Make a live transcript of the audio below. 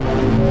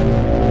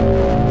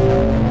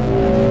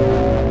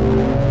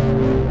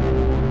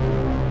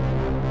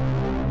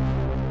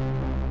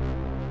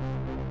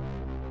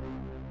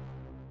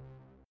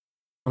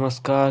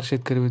नमस्कार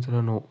शेतकरी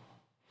मित्रांनो.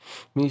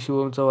 मी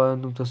शिवम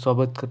चव्हाण तुमचं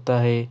स्वागत करत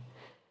आहे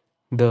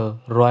द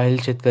रॉयल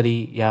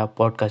शेतकरी या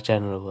पॉडकास्ट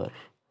चॅनलवर.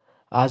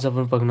 आज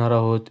आपण बघणार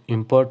आहोत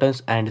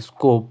importance and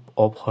scope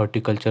of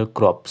horticulture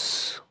crops.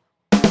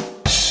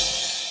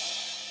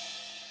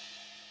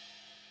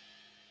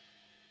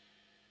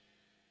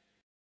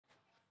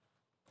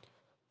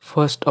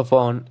 First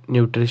upon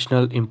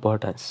nutritional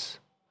importance.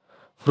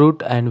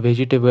 Fruit and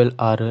vegetable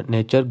are a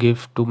nature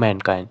gift to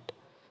mankind.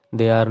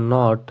 They are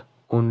not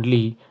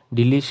only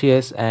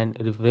delicious and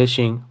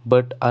refreshing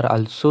but are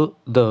also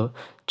the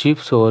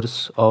chief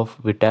source of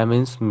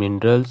vitamins,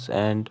 minerals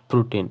and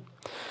protein.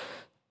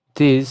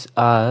 These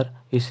are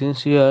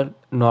essential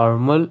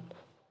normal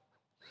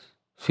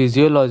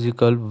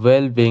physiological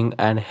well-being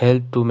and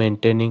help to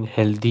maintaining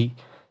healthy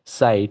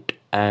sight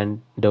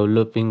and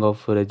developing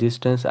of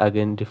resistance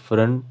against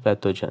different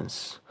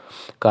pathogens.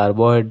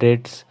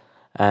 Carbohydrates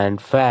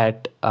and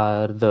fat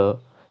are the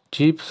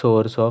chief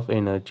source of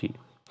energy.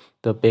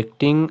 The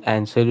pectin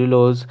and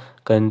cellulose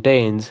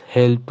contains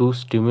help to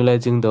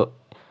stimulating the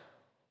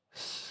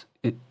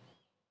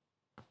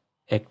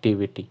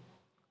activity.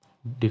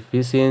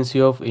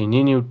 Deficiency of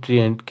any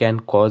nutrient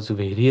can cause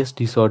various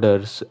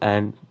disorders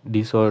and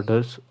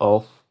disorders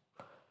of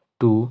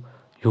to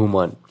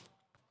human.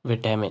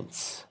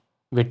 Vitamins.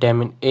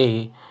 Vitamin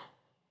A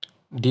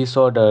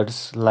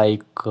disorders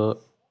like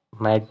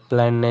night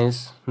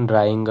blindness,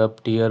 drying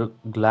up tear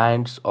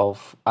glands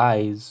of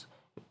eyes,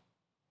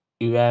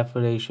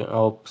 evaporation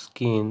of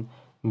skin,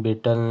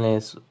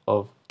 brittleness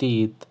of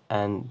teeth,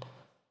 and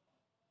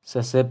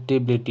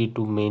susceptibility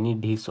to many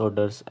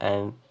disorders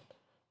and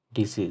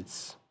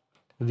disease.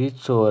 Rich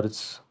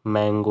source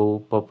mango,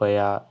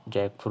 papaya,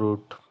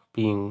 jackfruit,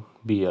 pink,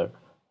 beer.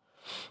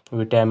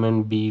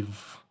 Vitamin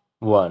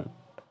B1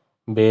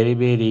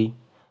 berry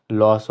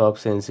loss of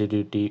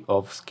sensitivity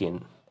of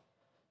skin.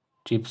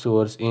 Chief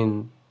source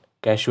in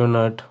cashew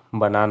nut,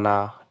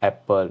 banana,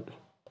 apple.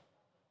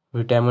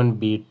 Vitamin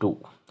B2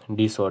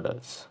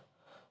 disorders.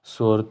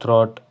 Sore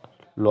throat,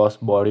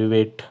 lost body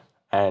weight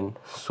and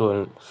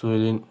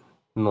swollen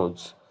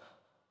nose.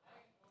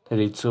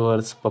 Rich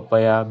source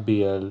papaya,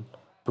 beer,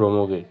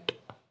 promogate.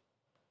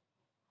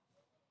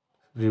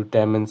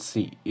 Vitamin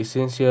C,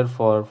 essential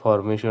for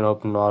formation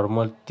of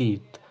normal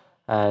teeth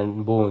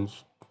and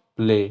bones,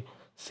 play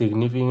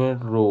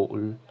significant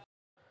role.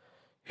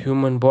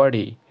 Human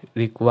body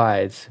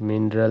requires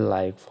mineral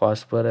like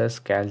phosphorus,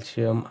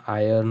 calcium,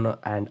 iron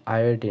and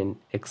iodine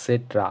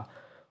etc.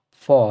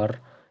 for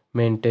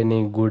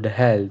maintaining good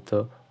health.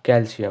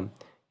 Calcium,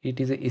 it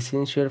is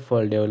essential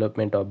for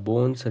development of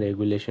bones,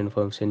 regulation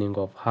functioning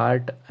of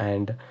heart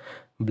and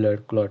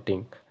blood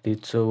clotting.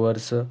 Rich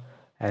source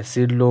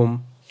acid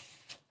loam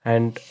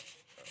and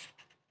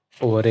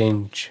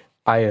orange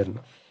iron.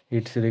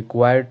 It's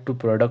required to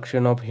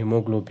production of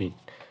hemoglobin.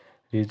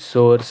 Rich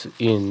source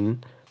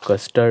in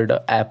custard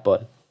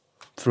apple.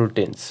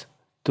 Proteins.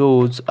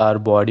 Those are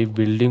body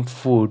building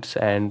foods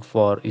and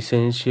for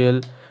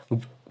essential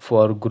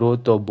for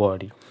growth of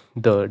body.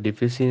 The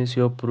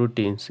deficiency of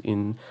proteins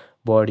in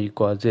body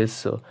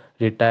causes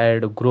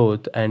retired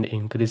growth and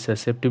increased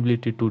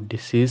susceptibility to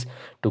disease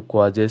to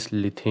causes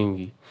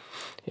lethargy.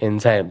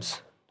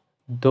 Enzymes.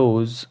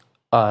 Those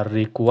are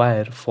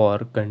required for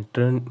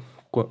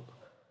co-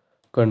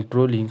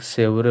 controlling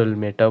several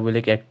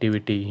metabolic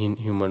activity in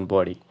human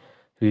body,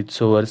 which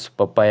source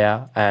papaya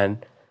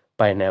and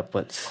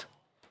pineapples.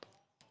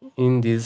 In this